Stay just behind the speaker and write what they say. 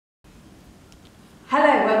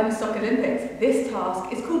Hello, welcome to Sock Olympics. This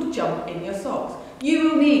task is called Jump in Your Socks. You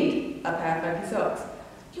will need a pair of funky socks.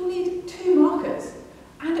 You'll need 2 markers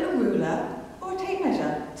and a ruler or a tape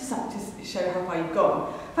measure to show how far you've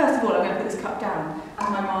gone. First of all, I'm going to put this cup down as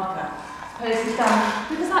my marker. Place this down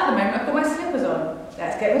because at the moment I've got my slippers on.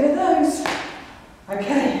 Let's get rid of those.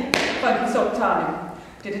 Okay, funky sock time.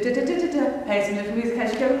 Play some little music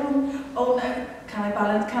as you go along. Oh no, can I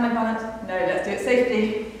balance? Can I balance? No, let's do it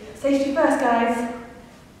safely. Safety first, guys.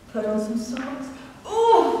 Put on some socks.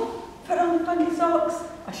 Oh, put on the funky socks.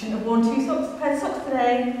 I shouldn't have worn 2 pairs of socks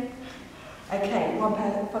today. Okay, 1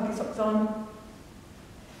 pair of funky socks on.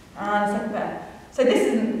 And a second pair. So this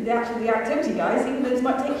isn't actually the activity, guys, even though this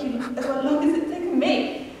might take you as long as it's taken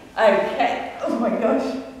me. Okay, oh my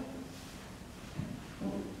gosh.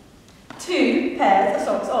 2 pairs of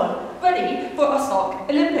socks on, ready for our Sock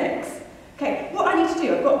Olympics. Okay, what I need to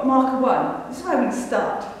do, I've got marker 1. This is where I'm going to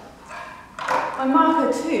start. My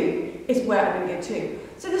marker 2 is where I'm going to get to.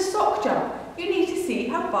 So the sock jump, you need to see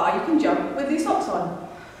how far you can jump with your socks on.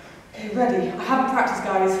 Okay, ready? I haven't practiced,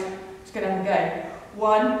 guys. Just going to have a go.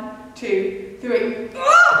 1, 2, 3.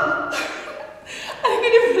 Oh! I'm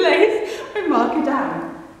going to place my marker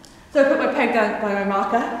down. So I put my peg down by my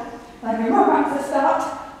marker. And I'm going to run back to the start.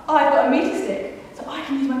 I've got a meter stick, so I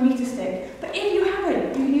can use my meter stick. But if you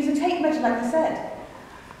haven't, you can use a tape measure like I said.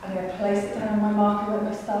 I'm going to place it down on my marker where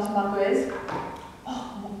my starting marker is.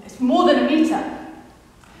 Oh, it's more than a metre.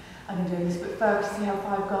 I'm going to do this a bit further to see how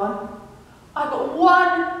far I've gone. I've got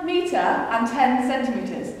 1 metre and 10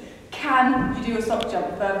 centimetres. Can you do a sock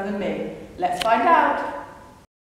jump further than me? Let's find out.